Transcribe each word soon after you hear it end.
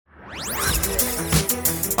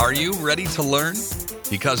Are you ready to learn?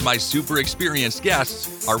 Because my super experienced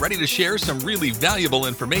guests are ready to share some really valuable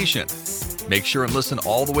information. Make sure and listen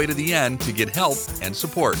all the way to the end to get help and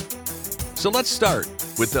support. So let's start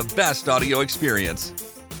with the best audio experience.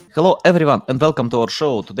 Hello everyone and welcome to our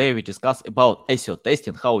show. Today we discuss about SEO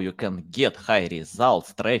testing, how you can get high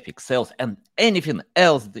results, traffic, sales and anything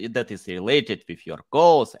else that is related with your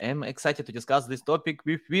goals. I'm excited to discuss this topic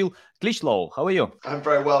with Will Klitschko. How are you? I'm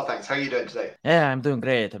very well, thanks. How are you doing today? Yeah, I'm doing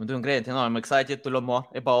great. I'm excited to learn more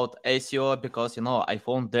about SEO because, I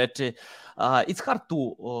found that it's hard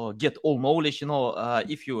to get all knowledge.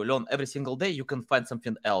 If you learn every single day, you can find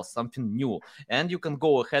something else, something new, and you can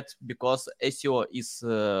go ahead because SEO is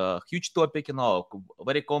a huge topic,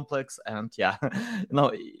 very complex, and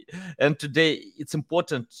and today it's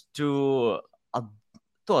important to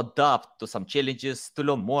adapt to some challenges, to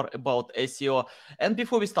learn more about SEO. And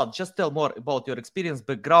before we start, just tell more about your experience,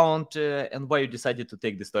 background, and why you decided to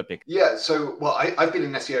take this topic. Yeah, so I've been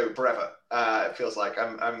in SEO forever. It feels like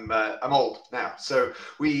I'm old now. So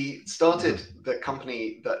we started the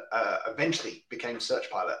company that eventually became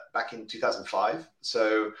SearchPilot back in 2005.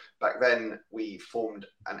 So back then we formed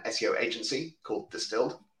an SEO agency called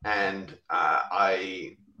Distilled, and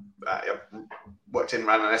I worked and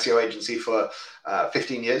ran an SEO agency for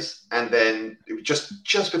 15 years, and then it was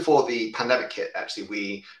just before the pandemic hit. Actually,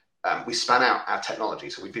 we span out our technology.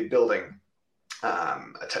 So we've been building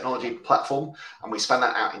a technology platform, and we span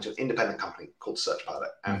that out into an independent company called SearchPilot,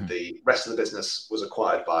 and the rest of the business was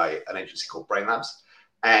acquired by an agency called Brainlabs.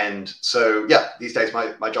 And so, these days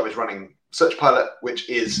my job is running SearchPilot, which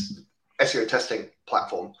is SEO testing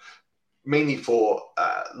platform, mainly for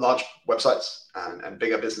large websites and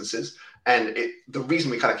bigger businesses. And the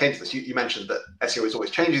reason we kind of came to this, you mentioned that SEO is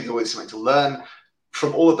always changing, there's always something to learn.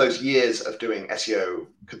 From all of those years of doing SEO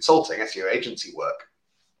consulting, SEO agency work,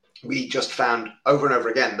 we just found over and over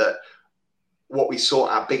again that what we saw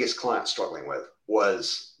our biggest clients struggling with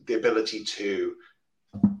was the ability to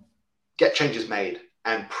get changes made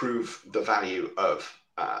and prove the value of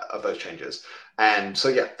those changes. And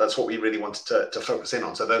so, that's what we really wanted to focus in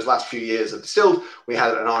on. So those last few years of Distilled, we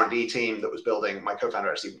had an R&D team that was building. My co-founder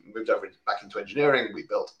actually moved back into engineering. We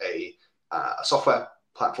built a software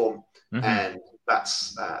platform, and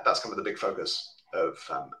that's kind of the big focus of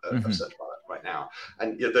SearchPilot right now.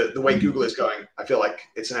 And the way Google is going, I feel like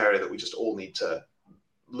it's an area that we just all need to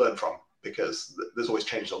learn from, because there's always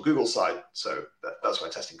change on Google's side. So that's where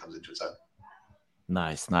testing comes into its own.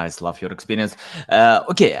 Nice. Love your experience.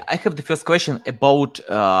 Okay, I have the first question about,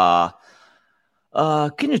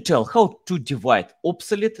 can you tell how to divide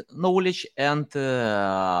obsolete knowledge and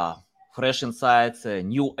fresh insights,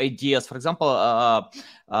 new ideas? For example, I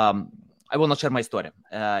want to share my story.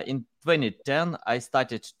 In 2010, I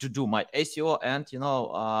started to do my SEO, and,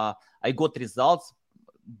 I got results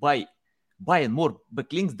by buying more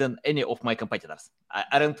backlinks than any of my competitors.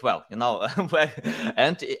 I ranked well, and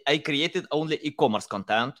I created only e-commerce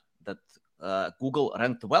content that Google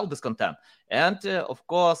ranked well this content. And of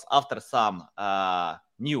course, after some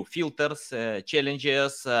new filters,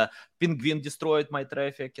 challenges, Penguin destroyed my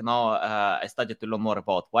traffic. I started to learn more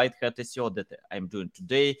about white hat SEO that I'm doing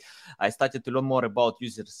today. I started to learn more about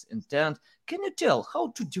users' intent. Can you tell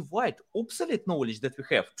how to divide obsolete knowledge that we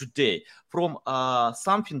have today from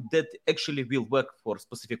something that actually will work for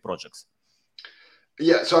specific projects?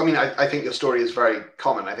 Yeah, so I think your story is very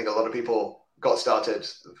common. I think a lot of people got started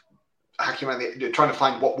hacking around, trying to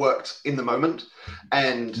find what worked in the moment.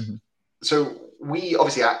 And so we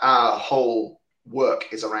obviously, our whole work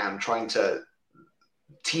is around trying to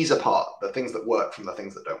tease apart the things that work from the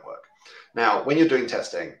things that don't work. Now, when you're doing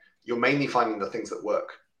testing, you're mainly finding the things that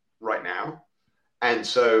work right now. And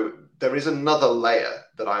so there is another layer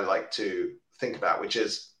that I like to think about, which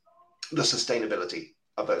is the sustainability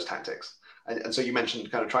of those tactics. And so you mentioned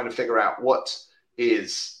kind of trying to figure out what's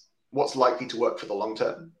likely to work for the long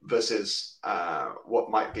term versus what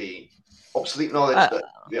might be obsolete knowledge.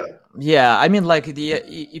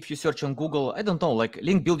 If you search on Google, I don't know, like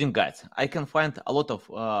link building guides, I can find a lot of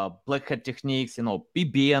black hat techniques,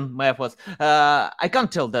 PBN methods. I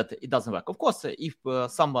can't tell that it doesn't work. Of course, if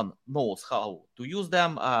someone knows how to use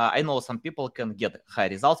them, I know some people can get high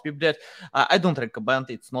results with that. I don't recommend.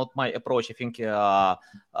 It's not my approach. I think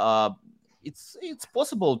it's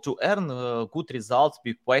possible to earn good results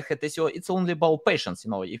with white hat SEO. It's only about patience.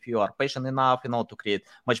 If you are patient enough, to create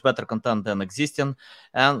much better content than existing,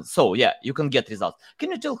 and so you can get results. Can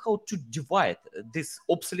you tell how to divide this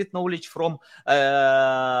obsolete knowledge from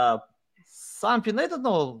something, I don't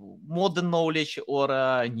know, modern knowledge or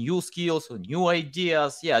new skills or new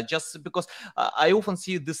ideas. Yeah, just because I often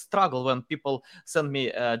see this struggle when people send me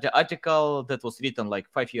the article that was written like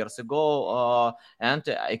 5 years ago, and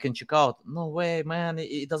I can check out, no way, man,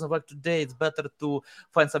 it doesn't work today. It's better to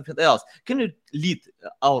find something else. Can you lead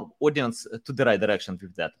our audience to the right direction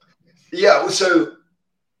with that? Yeah, so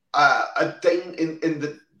in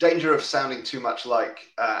the danger of sounding too much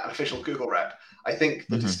like an official Google rep, I think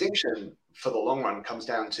the distinction for the long run comes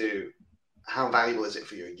down to how valuable is it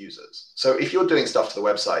for your users. So if you're doing stuff to the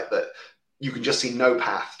website that you can just see no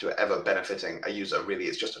path to it ever benefiting a user, really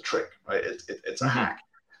it's just a trick, right? It's a hack.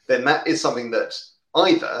 Then that is something that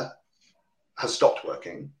either has stopped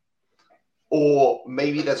working, or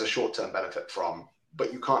maybe there's a short-term benefit from,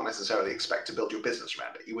 but you can't necessarily expect to build your business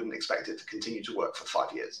around it. You wouldn't expect it to continue to work for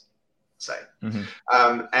 5 years, say.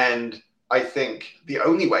 And I think the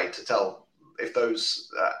only way to tell if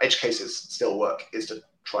those edge cases still work is to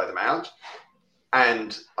try them out.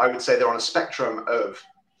 And I would say they're on a spectrum of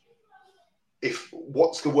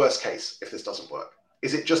what's the worst case if this doesn't work?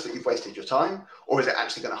 Is it just that you've wasted your time, or is it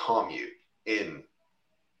actually going to harm you in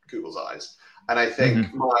Google's eyes? And I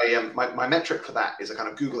think my metric for that is a kind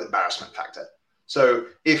of Google embarrassment factor. So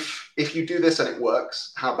if you do this and it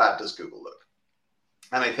works, how bad does Google look?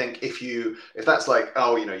 And I think if that's like,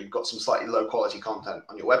 oh, you've got some slightly low quality content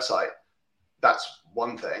on your website, that's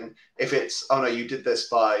one thing. If it's, oh no, you did this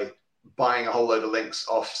by buying a whole load of links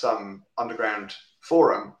off some underground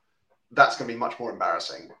forum, that's going to be much more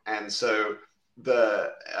embarrassing. And so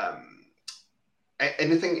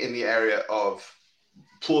anything in the area of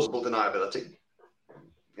plausible deniability,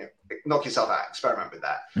 knock yourself out, experiment with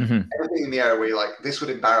that. Anything in the area where you're like, this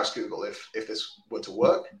would embarrass Google if this were to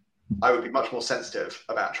work, I would be much more sensitive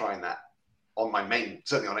about trying that on my main,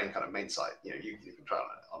 certainly on any kind of main site. You can try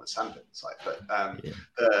on a Sandpit site, but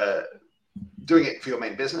doing it for your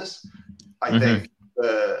main business, I think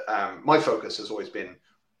my focus has always been,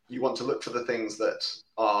 you want to look for the things that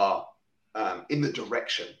are in the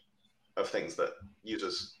direction of things that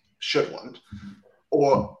users should want,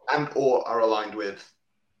 or are aligned with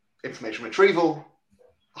information retrieval,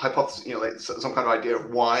 hypothesis, like some kind of idea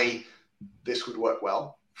of why this would work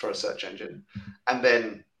well for a search engine. And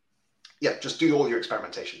then, just do all your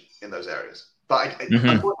experimentation in those areas. But I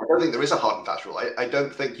don't think there is a hard and fast rule. I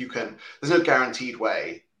don't think there's no guaranteed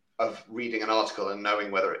way of reading an article and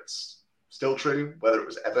knowing whether it's still true, whether it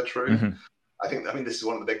was ever true. I mean, this is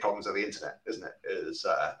one of the big problems of the internet, isn't it?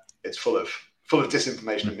 It's full of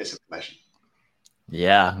disinformation and misinformation.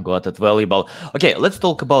 Yeah, got it. Valuable. Okay, let's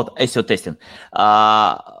talk about SEO testing.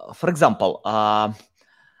 For example,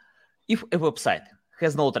 if a website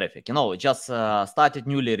has no traffic, just started,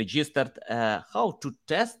 newly registered, how to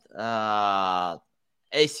test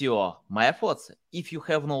SEO methods if you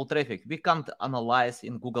have no traffic? We can't analyze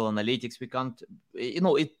in Google Analytics. We can't,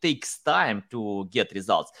 it takes time to get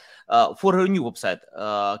results. For a new website,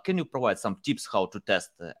 can you provide some tips how to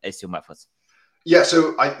test SEO methods? Yeah,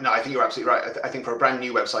 so I think you're absolutely right. I think for a brand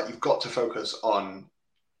new website, you've got to focus on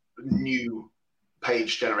new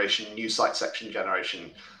page generation, new site section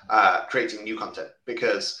generation, creating new content,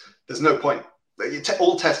 because there's no point.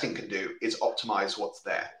 All testing can do is optimize what's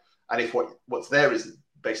there. And if what's there is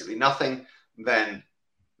basically nothing, then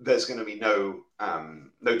there's going to be no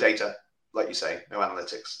data, like you say, no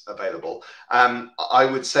analytics available. I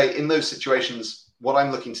would say in those situations, what I'm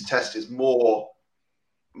looking to test is more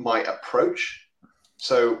my approach.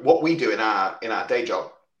 So what we do in our day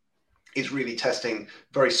job is really testing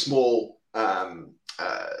very small,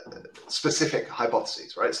 specific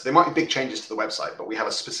hypotheses, right? So there might be big changes to the website, but we have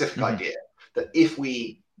a specific idea that if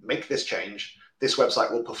we make this change, this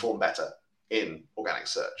website will perform better in organic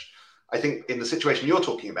search. I think in the situation you're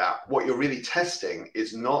talking about, what you're really testing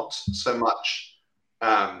is not so much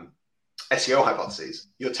SEO hypotheses.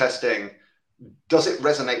 You're testing, does it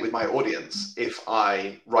resonate with my audience if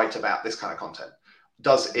I write about this kind of content?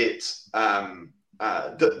 Does it,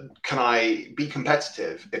 can I be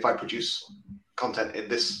competitive if I produce content in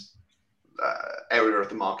this area of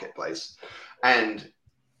the marketplace? And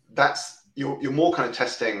that's, you're more kind of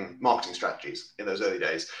testing marketing strategies in those early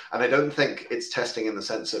days. And I don't think it's testing in the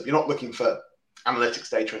sense of, you're not looking for analytics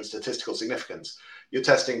data and statistical significance. You're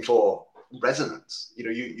testing for resonance. You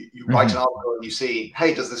write an article and you see,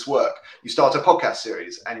 hey, does this work? You start a podcast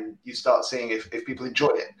series and you start seeing if people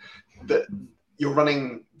enjoy it. That you're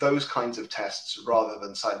running those kinds of tests rather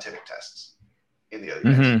than scientific tests in the early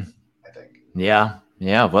days, I think. Yeah,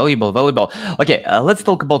 valuable. Okay, let's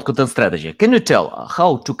talk about content strategy. Can you tell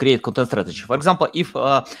how to create content strategy? For example, if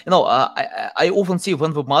I often see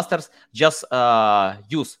when webmasters just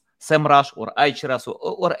use SEMrush or Ahrefs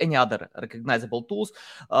or any other recognizable tools,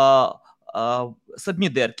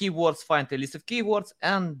 submit their keywords, find a list of keywords,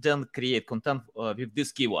 and then create content with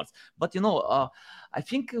these keywords. But I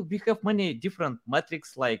think we have many different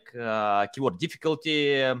metrics like keyword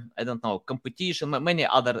difficulty, I don't know, competition, many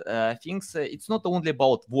other things. It's not only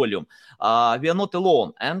about volume. We are not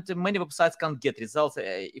alone, and many websites can't get results.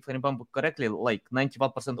 If I remember correctly, like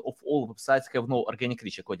 91% of all websites have no organic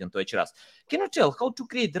reach according to Ahrefs. Can you tell how to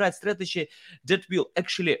create the right strategy that will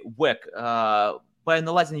actually work by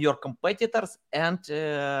analyzing your competitors and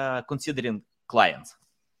considering clients?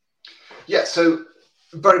 Yeah, so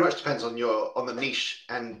very much depends on the niche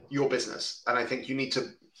and your business. And I think you need to,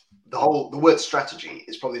 the word strategy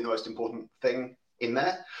is probably the most important thing in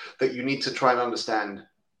there, that you need to try and understand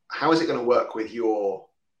how is it going to work with your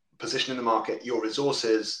position in the market, your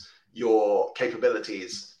resources, your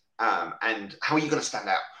capabilities, and how are you going to stand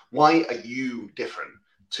out? Why are you different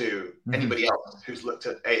to anybody else who's looked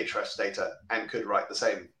at Ahrefs data and could write the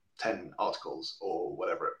same 10 articles or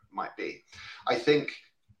whatever it might be? I think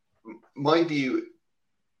my view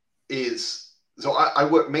is, so I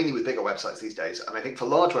work mainly with bigger websites these days, and I think for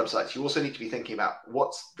large websites, you also need to be thinking about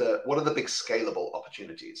what are the big scalable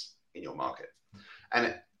opportunities in your market.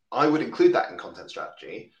 And I would include that in content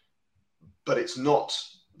strategy, but it's not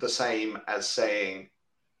the same as saying,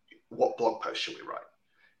 what blog post should we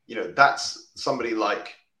write? That's somebody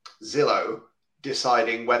like Zillow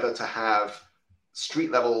deciding whether to have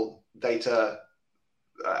street level data,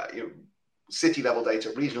 city level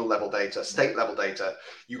data, regional level data, state level data.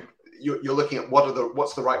 You're looking at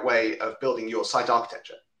what's the right way of building your site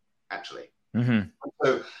architecture, actually.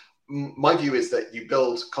 So my view is that you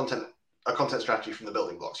build a content strategy from the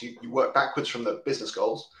building blocks. You work backwards from the business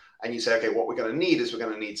goals, and you say, okay, what we're going to need is we're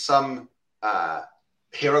going to need some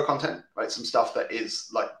hero content, right? Some stuff that is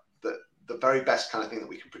like the very best kind of thing that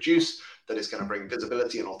we can produce, that is going to bring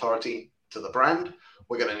visibility and authority to the brand.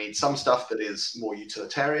 We're going to need some stuff that is more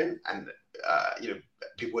utilitarian, and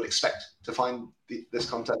people would expect to find this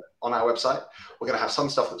content on our website. We're going to have some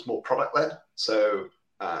stuff that's more product-led. So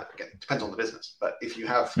again, it depends on the business. But if you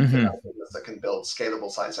have a business that can build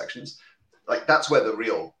scalable site sections, like that's where the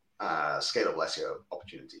real scalable SEO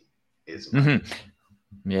opportunity is.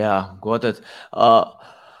 Yeah, got it.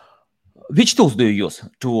 Which tools do you use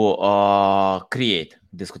to create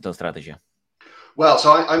this content strategy? Well,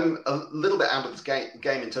 so I'm a little bit out of this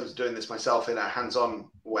game in terms of doing this myself in a hands-on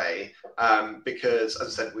way, because, as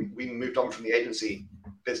I said, we moved on from the agency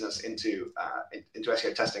business into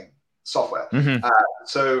SEO testing software.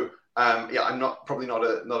 I'm probably not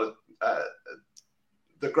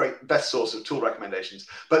the great best source of tool recommendations.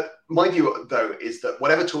 But my view, though, is that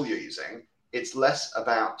whatever tool you're using, it's less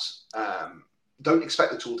about don't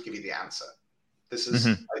expect the tool to give you the answer. This is,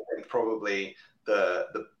 I think, probably the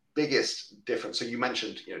biggest difference. So you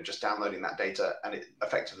mentioned, just downloading that data, and it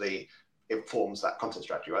effectively informs that content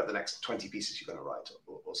strategy, right? The next 20 pieces you're going to write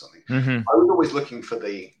or something. I was always looking for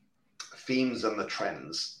the themes and the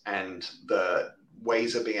trends and the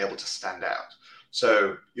ways of being able to stand out.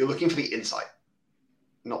 So you're looking for the insight,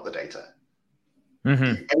 not the data.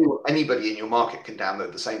 Anybody in your market can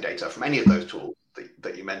download the same data from any of those tools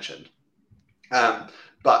that you mentioned.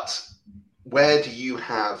 But where do you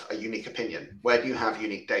have a unique opinion? Where do you have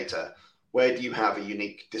unique data? Where do you have a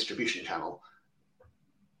unique distribution channel?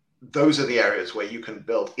 Those are the areas where you can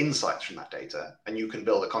build insights from that data, and you can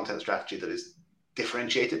build a content strategy that is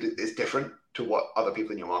differentiated, is different to what other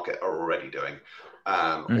people in your market are already doing.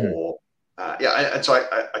 And so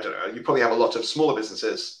I don't know, you probably have a lot of smaller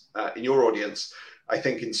businesses in your audience. I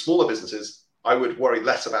think in smaller businesses, I would worry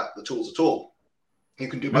less about the tools at all. You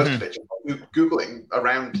can do most of it Googling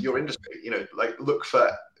around your industry. Like look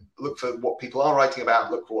for what people are writing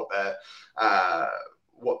about. Look for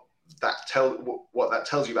what that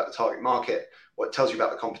tells you about the target market. What it tells you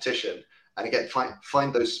about the competition. And again,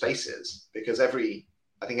 find those spaces, because I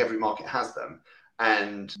think every market has them.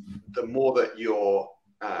 And the more that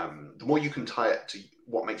the more you can tie it to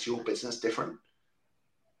what makes your business different,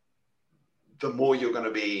 the more you're going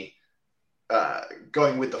to be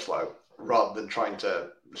going with the flow, rather than trying to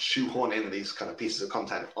shoehorn in these kind of pieces of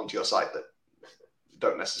content onto your site that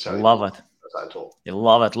don't necessarily love it at all. I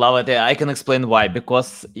love it. I can explain why,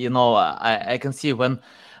 because I can see when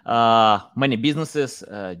many businesses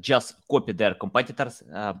just copy their competitors,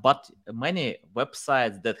 but many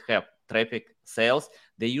websites that have traffic, sales,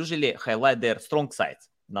 they usually highlight their strong sites.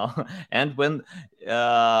 And when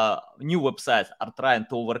new websites are trying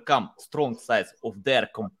to overcome strong sites of their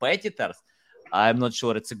competitors, I'm not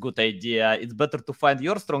sure it's a good idea. It's better to find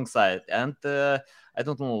your strong side. And I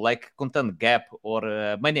don't know, like Content Gap or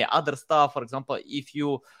many other stuff. For example, if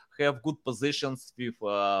you have good positions with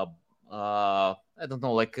I don't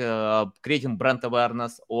know, like creating brand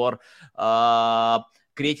awareness or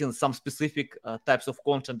creating some specific types of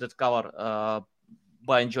content that cover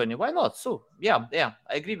buying journey. Why not? So yeah,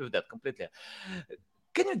 I agree with that completely.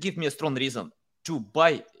 Can you give me a strong reason to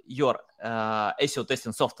buy your SEO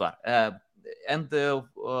testing software? And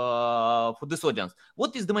for this audience,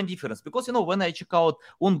 what is the main difference? Because when I check out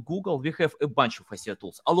on Google, we have a bunch of SEO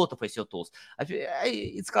tools, a lot of SEO tools.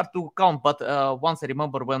 It's hard to count, but once I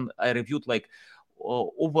remember when I reviewed like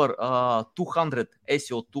over 200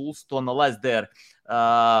 SEO tools to analyze their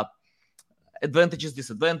advantages,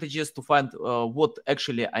 disadvantages, to find what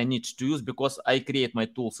actually I need to use, because I create my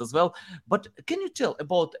tools as well. But can you tell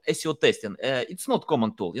about SEO testing? It's not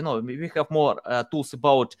common tool. We have more tools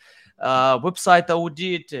about website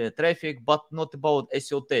audit, traffic, but not about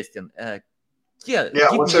SEO testing. Give me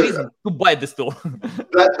a reason to buy this tool.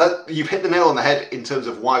 You've hit the nail on the head in terms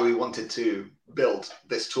of why we wanted to build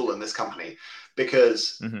this tool in this company,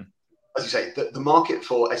 because as you say, the market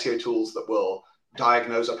for SEO tools that will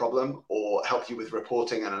diagnose a problem or help you with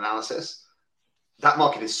reporting and analysis, that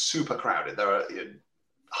market is super crowded. There are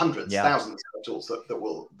hundreds, thousands of tools that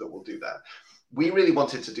will do that. We really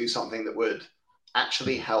wanted to do something that would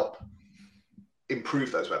actually help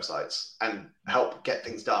improve those websites and help get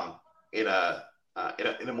things done in a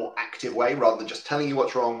more active way, rather than just telling you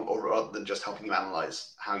what's wrong, or rather than just helping you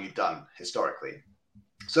analyze how you've done historically.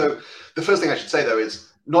 So the first thing I should say, though,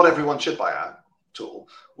 is not everyone should buy our tool.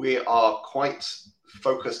 We are quite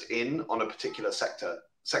focused in on a particular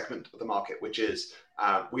segment of the market, which is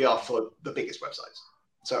we are for the biggest websites.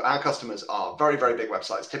 So our customers are very, very big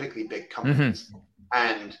websites, typically big companies.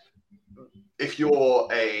 And if you're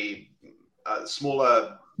a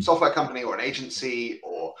smaller software company or an agency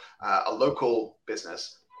or a local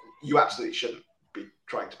business, you absolutely shouldn't be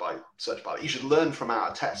trying to buy SearchPilot. You should learn from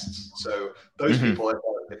our tests. So those people,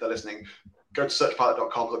 if they're listening, go to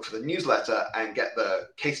searchpilot.com, look for the newsletter, and get the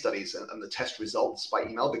case studies and the test results by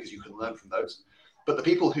email, because you can learn from those. But the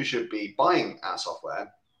people who should be buying our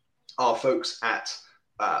software are folks at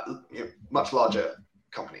much larger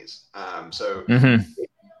companies.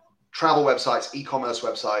 Travel websites, e-commerce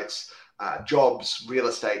websites, jobs, real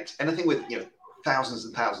estate, anything with thousands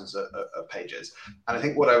and thousands of pages. And I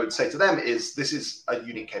think what I would say to them is, this is a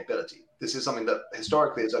unique capability. This is something that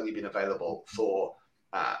historically has only been available for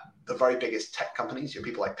the very biggest tech companies.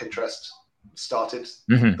 People like Pinterest started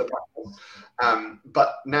the platform,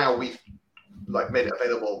 but now we've made it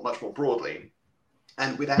available much more broadly.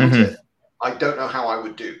 And without it, I don't know how I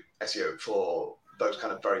would do SEO for those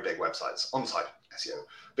kind of very big websites, on-site SEO,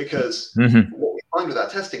 because what we find with our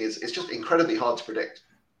testing is it's just incredibly hard to predict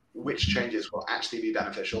which changes will actually be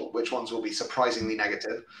beneficial, which ones will be surprisingly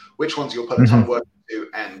negative, which ones you'll put a ton of work into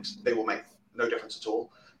and they will make no difference at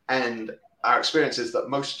all. And our experience is that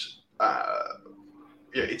most,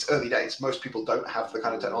 it's early days. Most people don't have the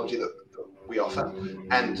kind of technology that we offer,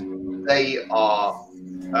 and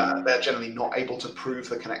they're generally not able to prove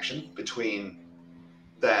the connection between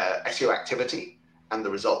their SEO activity and the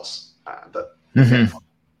results that they get.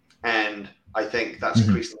 And I think that's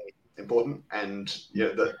increasingly important. And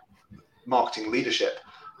the marketing leadership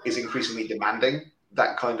is increasingly demanding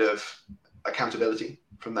that kind of accountability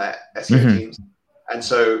from their SEO teams. And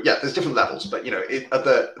so, there's different levels, but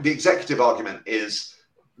the executive argument is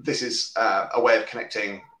this is a way of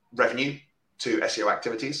connecting revenue to SEO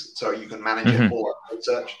activities. So you can manage it all on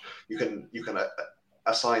search. You can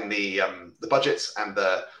assign the budgets and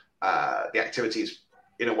the activities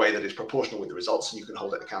in a way that is proportional with the results, and you can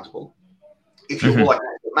hold it accountable. If you're more like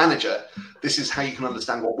a manager, this is how you can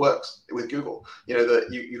understand what works with Google. That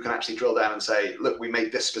you can actually drill down and say, look, we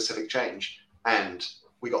made this specific change and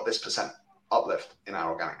we got this % uplift in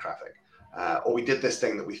our organic traffic, or we did this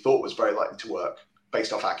thing that we thought was very likely to work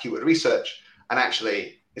based off our keyword research, and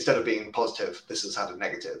actually instead of being positive, this has had a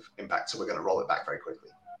negative impact, so we're going to roll it back very quickly.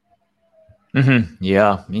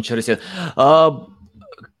 Yeah, interesting.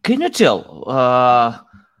 Can you tell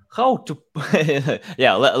how to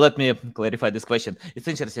let me clarify this question. It's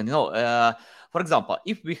interesting. For example,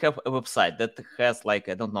 if we have a website that has like,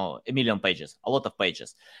 I don't know, 1 million pages, a lot of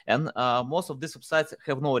pages, and most of these websites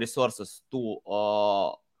have no resources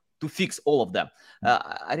to fix all of them.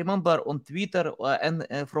 I remember on Twitter and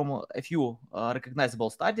from a few recognizable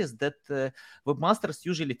studies that webmasters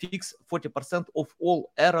usually fix 40% of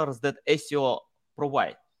all errors that SEO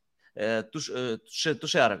provide. To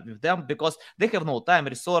share with them, because they have no time,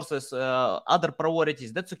 resources, other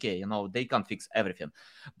priorities. That's okay, they can't fix everything.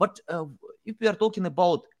 But if we are talking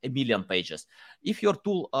about 1 million pages, if your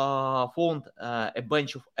tool found a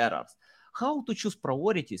bunch of errors, how to choose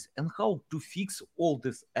priorities and how to fix all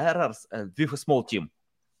these errors with a small team?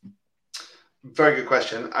 Very good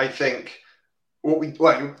question. I think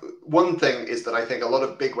one thing is that I think a lot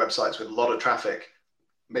of big websites with a lot of traffic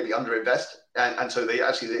maybe underinvest, and so they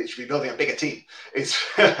should be building a bigger team. It's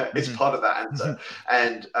part of that answer.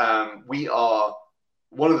 And we are,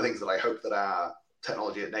 one of the things that I hope that our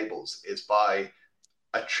technology enables is by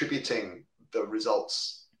attributing the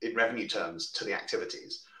results in revenue terms to the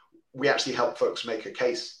activities, we actually help folks make a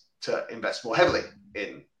case to invest more heavily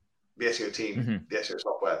in the SEO team, the SEO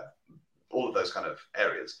software, all of those kind of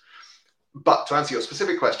areas. But to answer your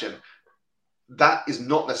specific question, that is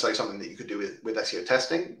not necessarily something that you could do with SEO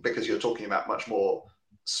testing, because you're talking about much more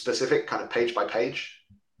specific kind of page by page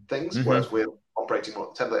things, whereas we're operating more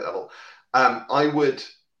at the template level. I would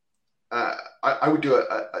do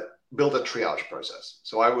build a triage process.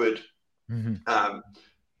 So I would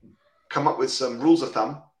come up with some rules of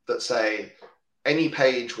thumb that say any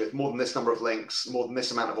page with more than this number of links, more than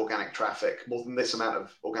this amount of organic traffic, more than this amount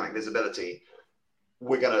of organic visibility,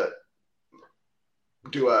 we're going to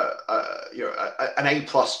do an A+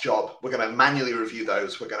 job. We're going to manually review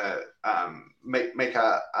those. We're going to make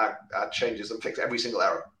our changes and fix every single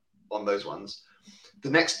error on those ones. The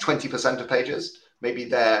next 20% of pages, maybe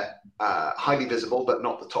they're highly visible, but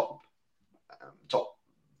not the top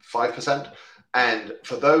 5%. And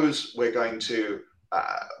for those, we're going to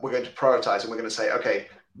prioritize, and we're going to say, okay,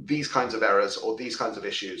 these kinds of errors or these kinds of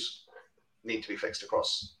issues need to be fixed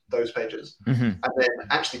across those pages. And then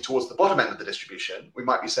actually towards the bottom end of the distribution, we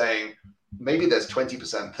might be saying maybe there's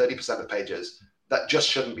 20%, 30% of pages that just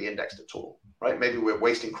shouldn't be indexed at all, right? Maybe we're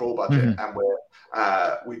wasting crawl budget and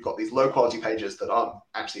we've got these low quality pages that aren't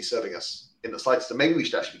actually serving us in the slightest. And maybe we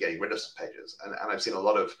should actually be getting rid of some pages. And I've seen a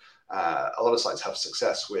lot of sites have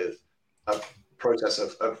success with a process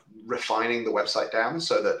of refining the website down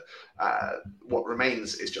so that what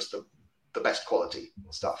remains is just the best quality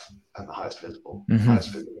stuff and the highest visible stuff.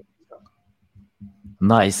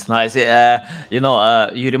 Nice.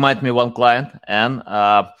 You remind me one client, and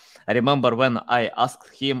I remember when I asked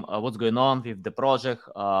him what's going on with the project,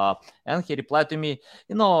 and he replied to me,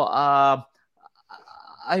 I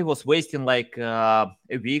was wasting like a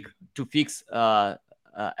week to fix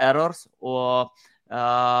errors or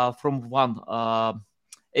from one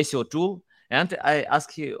SEO tool. And I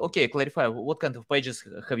asked him, okay, clarify, what kind of pages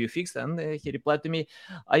have you fixed? And he replied to me,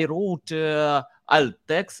 I wrote alt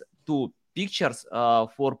text to pictures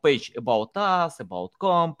for page about us, about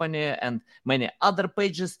company, and many other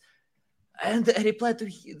pages. And I replied to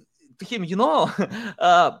him, you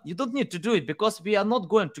don't need to do it, because we are not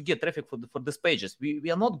going to get traffic for these pages.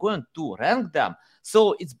 We are not going to rank them.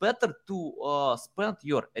 So it's better to spend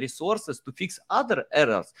your resources to fix other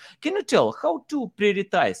errors. Can you tell how to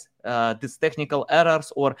prioritize these technical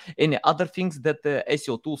errors or any other things that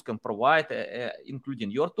SEO tools can provide, including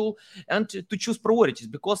your tool, and to choose priorities?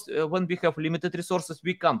 Because when we have limited resources,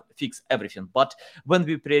 we can't fix everything. But when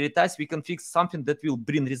we prioritize, we can fix something that will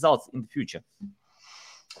bring results in the future.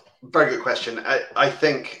 Very good question. I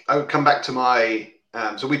think I would come back to my,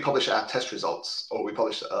 so we publish our test results, or we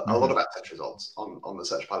publish a lot of our test results on the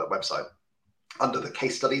Search Pilot website under the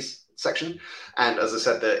case studies section. And as I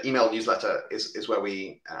said, the email newsletter is where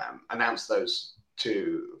we announce those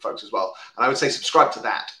to folks as well. And I would say subscribe to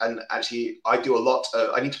that. And actually, I do a lot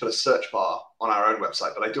of, I need to put a search bar on our own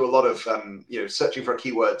website, but I do a lot of, searching for a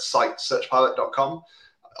keyword, site searchpilot.com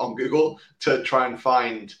on Google to try and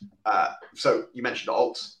find, so you mentioned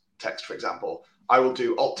alt text, for example. I will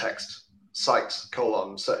do alt text site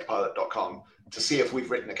searchpilot.com to see if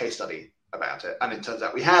we've written a case study about it. And it turns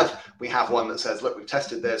out we have one that says, look, we've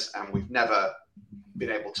tested this and we've never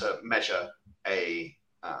been able to measure an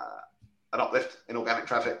uplift in organic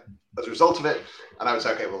traffic as a result of it. And I would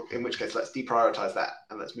say, okay, well, in which case, let's deprioritize that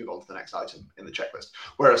and let's move on to the next item in the checklist.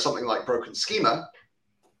 Whereas something like broken schema,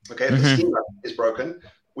 okay, if the schema is broken,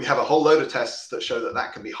 we have a whole load of tests that show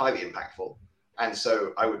that can be highly impactful. And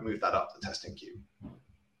so I would move that up the testing queue.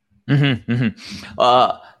 Can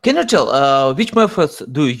you tell which methods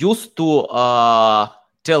do you use to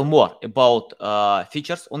tell more about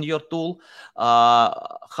features on your tool,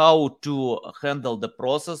 how to handle the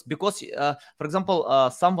process? Because, for example,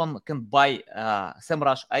 someone can buy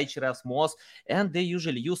SEMrush, Ahrefs, Moz, and they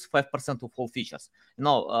usually use 5% of all features.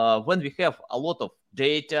 When we have a lot of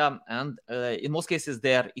data, and in most cases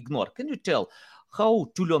they are ignored. Can you tell how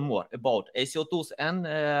to learn more about SEO tools and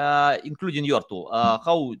including your tool?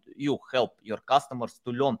 How you help your customers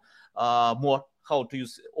to learn more how to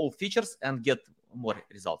use all features and get more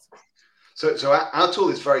results? So our tool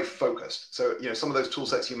is very focused. So some of those tool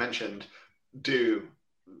sets you mentioned do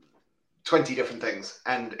 20 different things,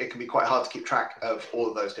 and it can be quite hard to keep track of all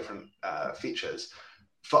of those different features.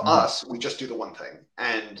 For us, we just do the one thing.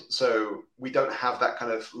 And so we don't have that kind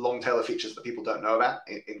of long tail of features that people don't know about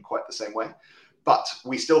in quite the same way. But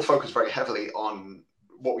we still focus very heavily on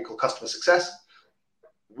what we call customer success,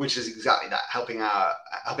 which is exactly that, helping our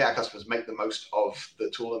customers make the most of the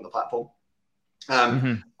tool and the platform.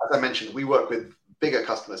 As I mentioned, we work with bigger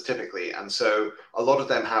customers typically. And so a lot of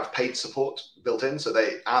them have paid support built in. So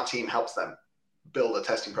our team helps them build a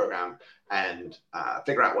testing program and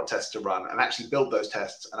figure out what tests to run and actually build those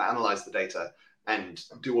tests and analyze the data and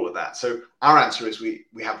do all of that. So our answer is we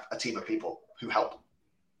have a team of people who help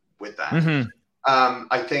with that.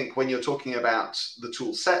 I think when you're talking about the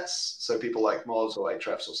tool sets, so people like Moz or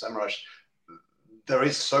Ahrefs or SEMrush, there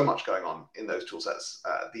is so much going on in those tool sets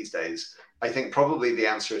these days. I think probably the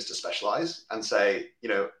answer is to specialize and say,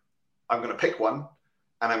 I'm going to pick one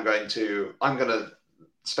and I'm going to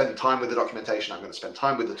spend time with the documentation. I'm going to spend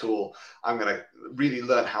time with the tool. I'm going to really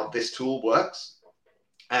learn how this tool works.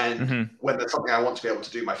 And when there's something I want to be able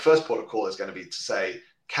to do, my first port of call is going to be to say,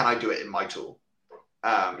 can I do it in my tool?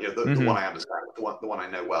 The one I understand, the one I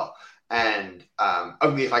know well. And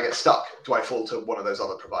only if I get stuck do I fall to one of those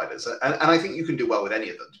other providers. And I think you can do well with any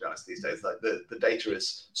of them, to be honest, these days. Like the data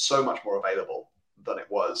is so much more available than it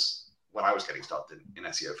was when I was getting started in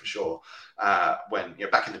SEO, for sure. When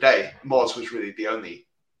back in the day, Moz was really the only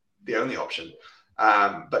option.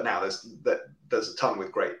 But now there's a ton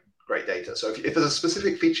with great data. So if there's a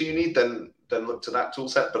specific feature you need, then look to that tool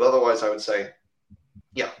set. But otherwise, I would say,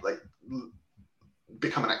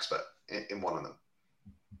 become an expert in one of them.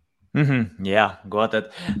 Yeah, got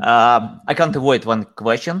it. I can't avoid one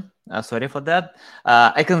question. Sorry for that.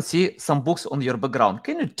 I can see some books on your background.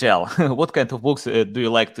 Can you tell what kind of books do you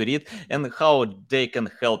like to read and how they can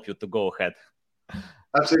help you to go ahead?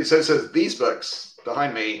 Absolutely. So these books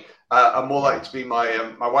behind me are more likely to be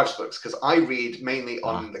my wife's books, because I read mainly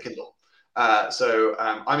on the Kindle. So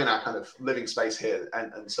I'm in our kind of living space here,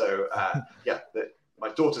 and so my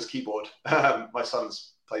daughter's keyboard, my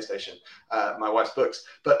son's PlayStation, my wife's books.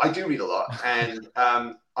 But I do read a lot, and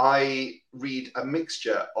I read a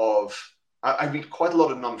mixture of. I read quite a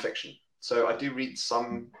lot of nonfiction. So I do read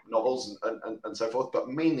some novels and so forth, but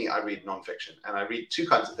mainly I read nonfiction, and I read two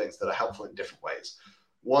kinds of things that are helpful in different ways.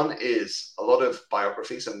 One is a lot of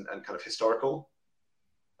biographies and kind of historical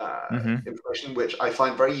information, which I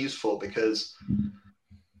find very useful, because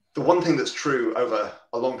the one thing that's true over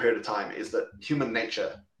a long period of time is that human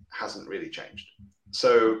nature hasn't really changed.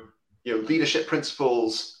 So, leadership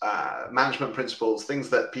principles, management principles, things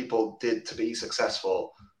that people did to be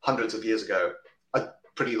successful hundreds of years ago are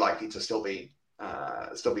pretty likely to still be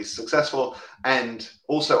successful. And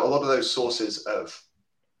also a lot of those sources of,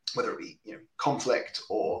 whether it be conflict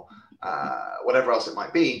or whatever else it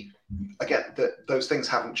might be, again, those things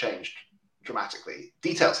haven't changed dramatically.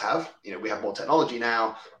 Details have. We have more technology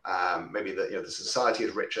now. Maybe the society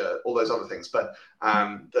is richer. All those other things. But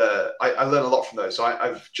I learn a lot from those. So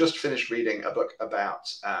I've just finished reading a book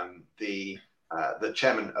about the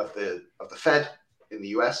chairman of the Fed in the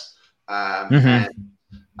US, and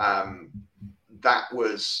that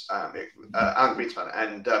was Alan Greenspan,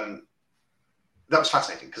 and that was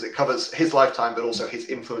fascinating because it covers his lifetime, but also his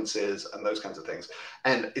influences and those kinds of things.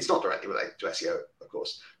 And it's not directly related to SEO, of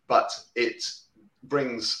course, but it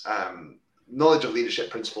brings knowledge of leadership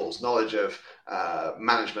principles, knowledge of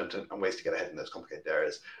management and ways to get ahead in those complicated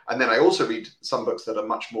areas. And then I also read some books that are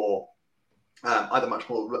much more, either much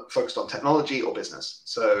more focused on technology or business.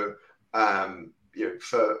 So,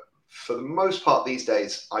 for the most part these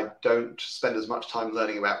days, I don't spend as much time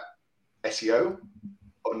learning about SEO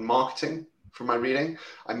or marketing from my reading.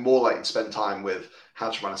 I'm more likely to spend time with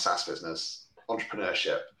how to run a SaaS business,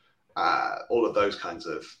 entrepreneurship, all of those kinds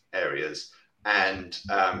of areas. And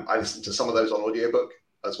I listen to some of those on audiobook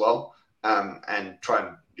as well, and try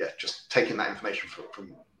and just take in that information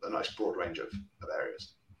from a nice broad range of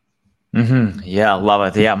areas. Yeah, love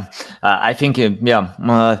it. Yeah, I think I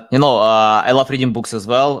love reading books as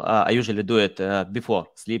well. I usually do it before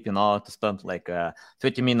sleep, to spend like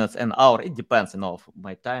 30 minutes, an hour. It depends, of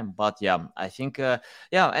my time. But yeah, I think and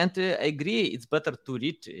I agree. It's better to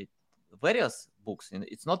read various books.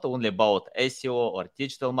 It's not only about SEO or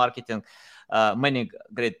digital marketing. Many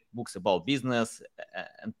great books about business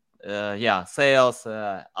and sales,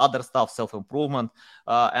 other stuff, self-improvement.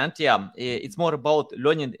 It's more about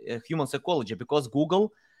learning human psychology, because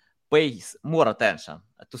Google pays more attention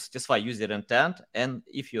to satisfy user intent. And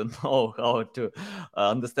if you know how to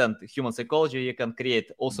understand human psychology, you can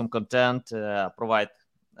create awesome content, provide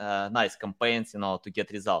nice campaigns, to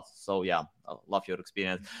get results. So yeah, I love your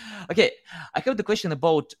experience. Okay, I have the question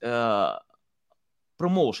about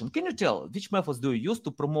promotion. Can you tell which methods do you use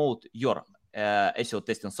to promote your SEO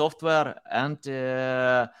testing software and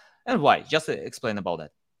why? Just explain about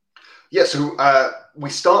that. Yeah, so we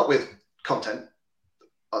start with content.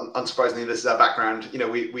 Unsurprisingly, this is our background.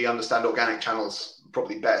 We understand organic channels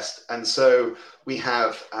probably best. And so we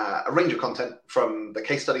have a range of content from the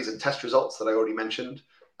case studies and test results that I already mentioned,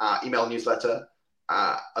 email newsletter,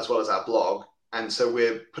 as well as our blog. And so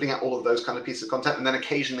we're putting out all of those kind of pieces of content, and then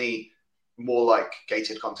occasionally more like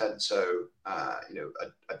gated content. So,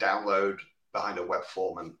 a download behind a web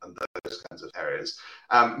form and those kinds of areas.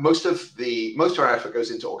 Most of our effort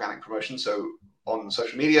goes into organic promotion. So on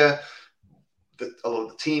social media, a lot of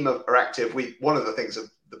the team are active. One of the things of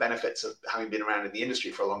the benefits of having been around in the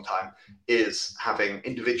industry for a long time is having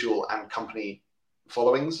individual and company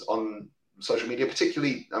followings on social media,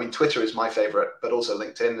 particularly, Twitter is my favorite, but also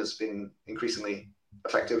LinkedIn has been increasingly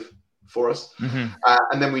effective for us. Mm-hmm.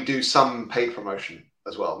 And then we do some paid promotion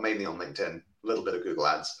as well, mainly on LinkedIn, a little bit of Google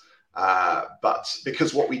Ads. But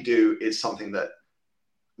because what we do is something that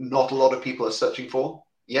not a lot of people are searching for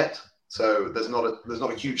yet, so there's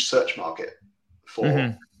not a huge search market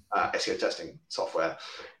for SEO testing software.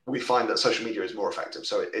 We find that social media is more effective.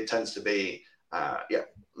 So it tends to be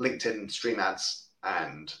LinkedIn, stream ads,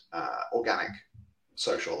 and organic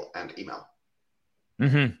social and email.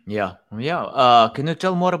 Yeah. Can you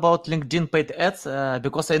tell more about LinkedIn paid ads?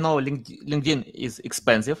 Because I know LinkedIn is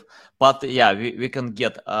expensive, but yeah, we can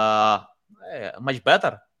get much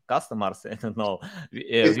better customers. I don't know.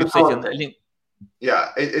 It's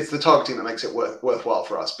the targeting that makes it worthwhile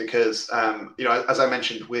for us because, as I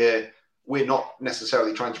mentioned, we're not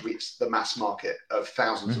necessarily trying to reach the mass market of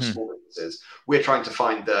thousands of small businesses. We're trying to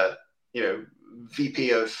find the,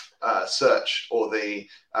 VP of search or the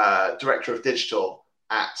director of digital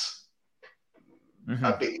at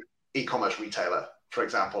a big e-commerce retailer, for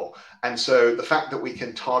example. And so the fact that we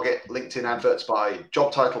can target LinkedIn adverts by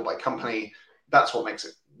job title, by company, that's what makes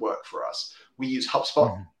it work for us. We use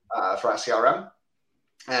HubSpot for our CRM,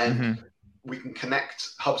 and we can connect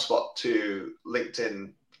HubSpot to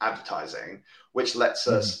LinkedIn advertising, which lets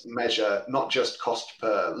us measure not just cost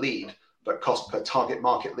per lead, but cost per target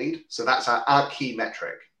market lead. So that's our key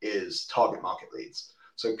metric is target market leads.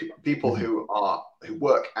 So people who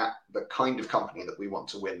work at the kind of company that we want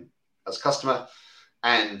to win as customer,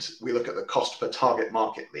 and we look at the cost per target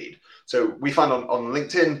market lead. So we find on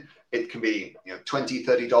LinkedIn, it can be $20,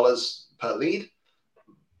 $30 per lead,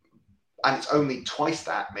 and it's only twice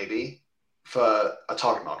that maybe for a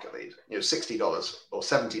target market lead, $60 or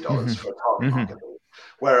 $70 for a target market lead.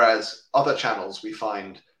 Whereas other channels we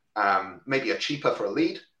find maybe are cheaper for a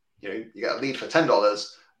lead. You get a lead for $10,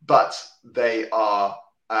 but they are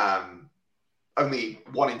only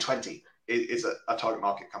 1 in 20 is a target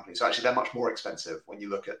market company. So actually, they're much more expensive when you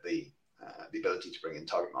look at the ability to bring in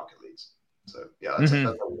target market leads. So that's how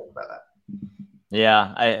we think about that.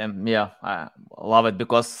 I love it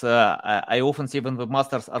because I often see when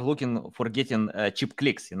webmasters are looking for getting cheap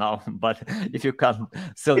clicks, but if you can't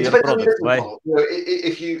sell your product, right?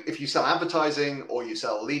 If you sell advertising or you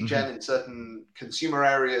sell lead gen in certain consumer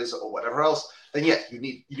areas or whatever else, then yes, you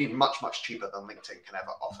need much cheaper than LinkedIn can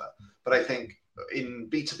ever offer. But I think in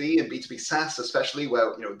B2B and B2B SaaS, especially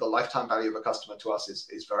where the lifetime value of a customer to us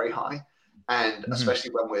is very high, and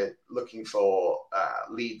especially when we're looking for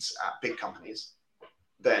leads at big companies,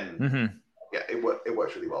 then it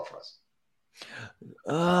works really well for us.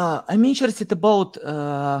 I'm interested about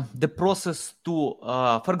the process to,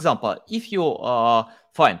 for example, if you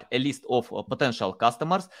find a list of potential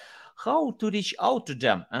customers, how to reach out to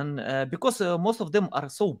them, and because most of them are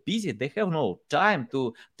so busy, they have no time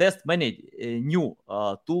to test many new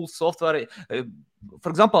tools, software. For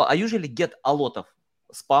example, I usually get a lot of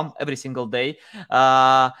spam every single day.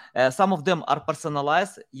 Some of them are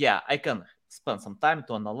personalized. I can spend some time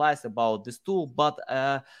to analyze about this tool, but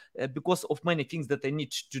because of many things that I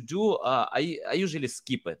need to do, I usually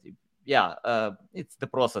skip it. It's the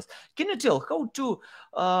process. Can you tell how to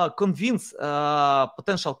convince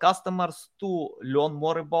potential customers to learn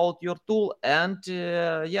more about your tool and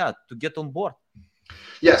to get on board?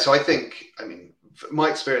 So I think, my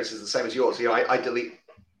experience is the same as yours. I delete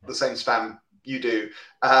the same spam you do,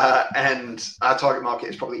 and our target market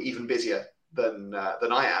is probably even busier than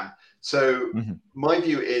I am. So my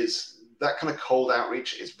view is that kind of cold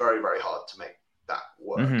outreach is very, very hard to make that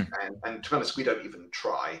work. And to be honest, we don't even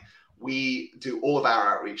try. We do all of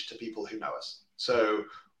our outreach to people who know us. So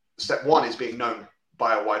step one is being known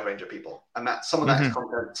by a wide range of people. And that some of that is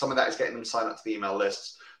content, some of that is getting them signed up to the email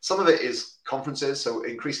lists, Some of it is conferences. So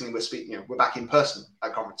increasingly we're speaking, we're back in person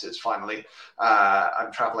at conferences finally.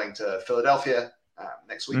 I'm traveling to Philadelphia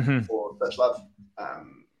next week for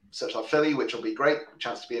Search Love Philly, which will be great. A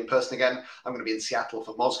chance to be in person again. I'm going to be in Seattle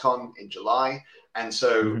for MozCon in July. And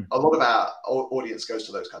so a lot of our audience goes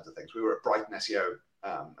to those kinds of things. We were at Brighton SEO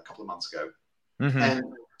a couple of months ago. And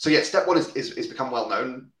so, step one is become well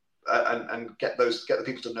known and get the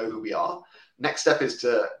people to know who we are. Next step is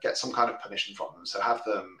to get some kind of permission from them. So have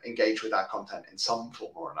them engage with our content in some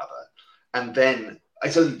form or another. And then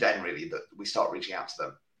it's only then really that we start reaching out to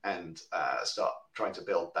them and start trying to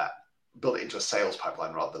build it into a sales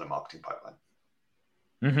pipeline rather than a marketing pipeline.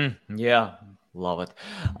 Yeah, love it.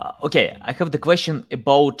 Okay, I have the question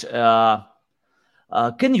about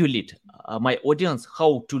can you lead my audience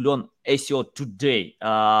how to learn SEO today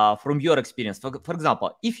from your experience? For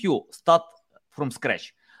example, if you start from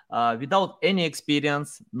scratch without any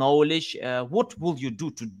experience, knowledge, what will you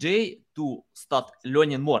do today to start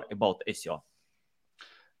learning more about SEO?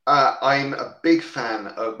 I'm a big fan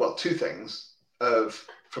of, two things.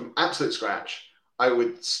 From absolute scratch, I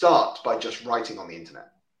would start by just writing on the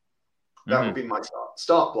internet. That would be my start.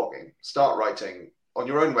 Start blogging, start writing on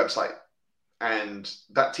your own website. And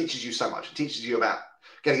that teaches you so much. It teaches you about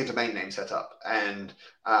getting a domain name set up. And,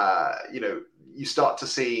 you start to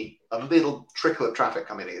see a little trickle of traffic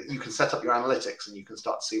coming in. You can set up your analytics and you can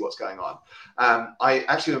start to see what's going on. I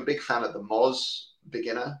actually am a big fan of the Moz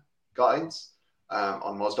beginner guides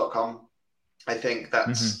on Moz.com. I think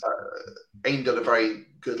that's aimed at a very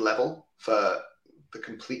good level for the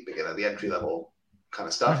complete beginner, the entry level kind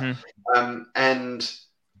of stuff. And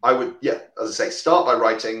I would, as I say, start by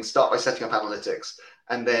writing, start by setting up analytics,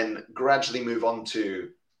 and then gradually move on to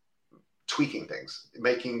tweaking things,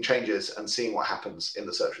 making changes and seeing what happens in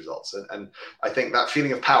the search results. And I think that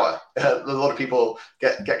feeling of power, a lot of people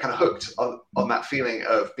get kind of hooked on that feeling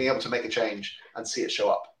of being able to make a change and see it show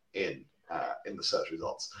up in the search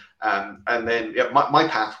results. And then my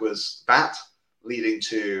path was that, leading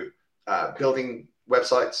to building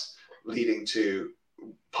websites, leading to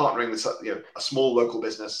partnering with a small local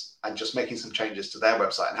business and just making some changes to their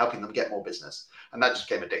website and helping them get more business. And that just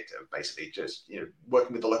became addictive, basically, just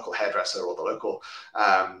working with the local hairdresser or the local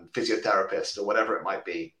physiotherapist or whatever it might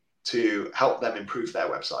be to help them improve their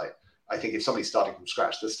website. I think if somebody's starting from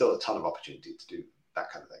scratch, there's still a ton of opportunity to do that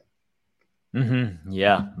kind of thing.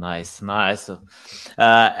 Yeah, nice. And I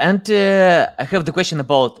have the question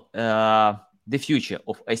about the future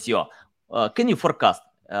of SEO. Can you forecast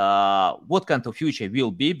what kind of future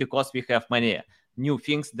will be, because we have many new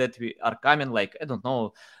things that we are coming, like, I don't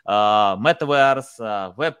know,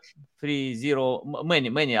 metaverse, web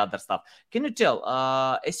 3.0, many other stuff. Can you tell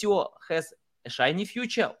SEO has a shiny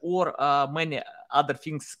future, or many other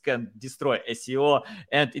things can destroy SEO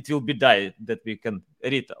and it will be die that we can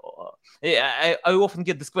read? I often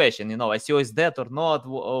get this question, SEO is dead or not,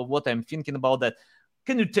 what I'm thinking about that.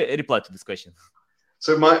 Can you reply to this question?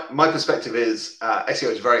 So my perspective is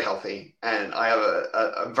SEO is very healthy, and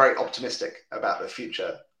I'm very optimistic about the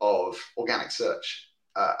future of organic search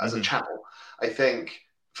as a channel. I think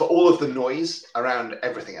for all of the noise around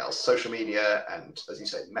everything else, social media and, as you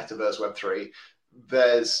say, metaverse, Web3,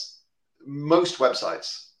 most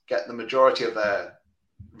websites get the majority of their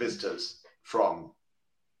visitors from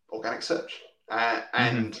organic search.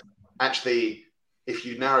 And actually, if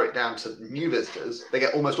you narrow it down to new visitors, they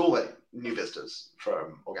get almost all their new visitors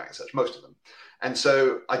from organic search, most of them. And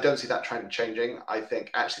so I don't see that trend changing. I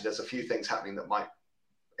think actually there's a few things happening that might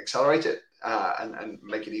accelerate it and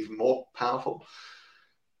make it even more powerful.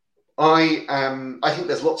 I think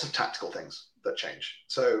there's lots of tactical things that change.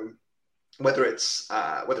 So whether it's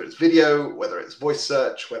video, whether it's voice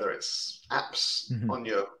search, whether it's apps on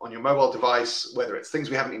your mobile device, whether it's things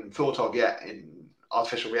we haven't even thought of yet in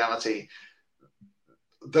artificial reality,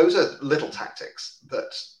 those are little tactics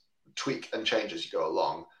that tweak and change as you go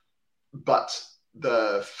along. But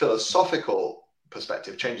the philosophical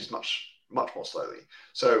perspective changes much more slowly.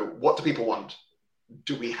 So what do people want?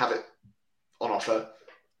 Do we have it on offer?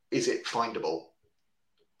 Is it findable?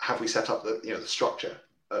 Have we set up the structure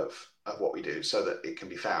of what we do so that it can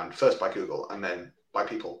be found first by Google and then by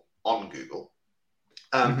people on Google?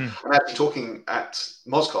 I'm actually talking at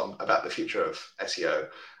MozCon about the future of SEO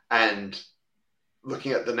and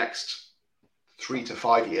looking at the next 3 to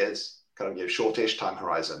 5 years, kind of shortish time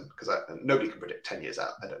horizon, because nobody can predict 10 years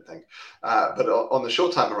out, I don't think. But on the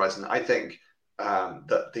short time horizon, I think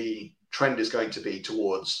that the trend is going to be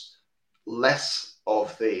towards less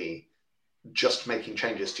of the just making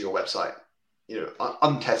changes to your website,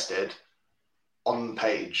 untested,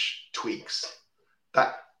 on-page tweaks.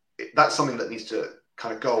 That's something that needs to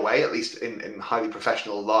kind of go away, at least in highly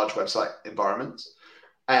professional, large website environments.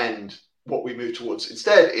 And what we move towards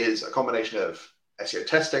instead is a combination of SEO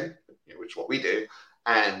testing, which is what we do,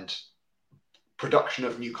 and production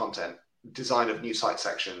of new content, design of new site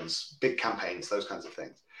sections, big campaigns, those kinds of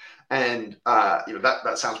things. And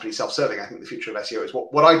that sounds pretty self-serving. I think the future of SEO is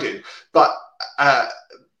what I do, but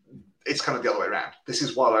it's kind of the other way around. This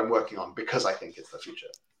is what I'm working on because I think it's the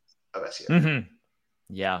future of SEO. Mm-hmm.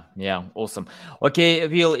 Yeah, awesome. Okay,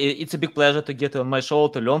 Will, it's a big pleasure to get on my show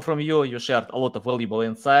to learn from you. You shared a lot of valuable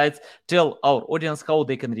insights. Tell our audience how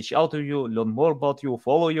they can reach out to you, learn more about you,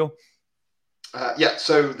 follow you.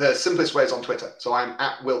 So the simplest way is on Twitter. So I'm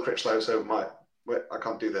at Will Critchlow. So I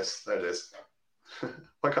can't do this. There it is.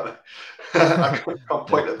 Why can't I can't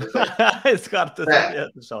point at the thing. It's hard to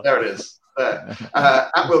see. There it is. There.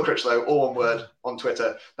 At Will Critchlow, all one word, on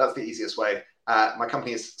Twitter. That's the easiest way. My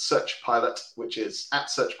company is Search Pilot, which is at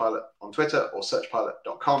Search Pilot on Twitter or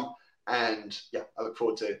searchpilot.com. And I look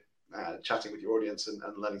forward to chatting with your audience and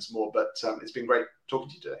learning some more. But it's been great talking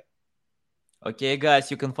to you today. Okay,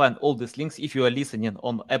 guys, you can find all these links if you are listening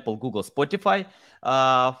on Apple, Google, Spotify.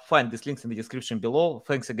 Find these links in the description below.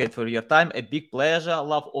 Thanks again for your time. A big pleasure.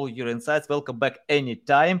 Love all your insights. Welcome back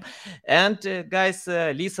anytime. And guys,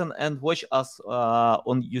 listen and watch us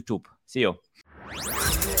on YouTube. See you.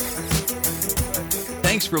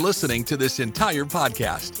 Thanks for listening to this entire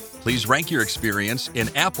podcast. Please rank your experience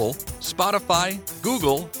in Apple, Spotify,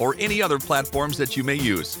 Google, or any other platforms that you may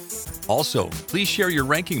use. Also, please share your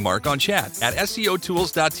ranking mark on chat at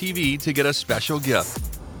SEOtools.tv to get a special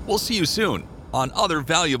gift. We'll see you soon on other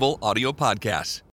valuable audio podcasts.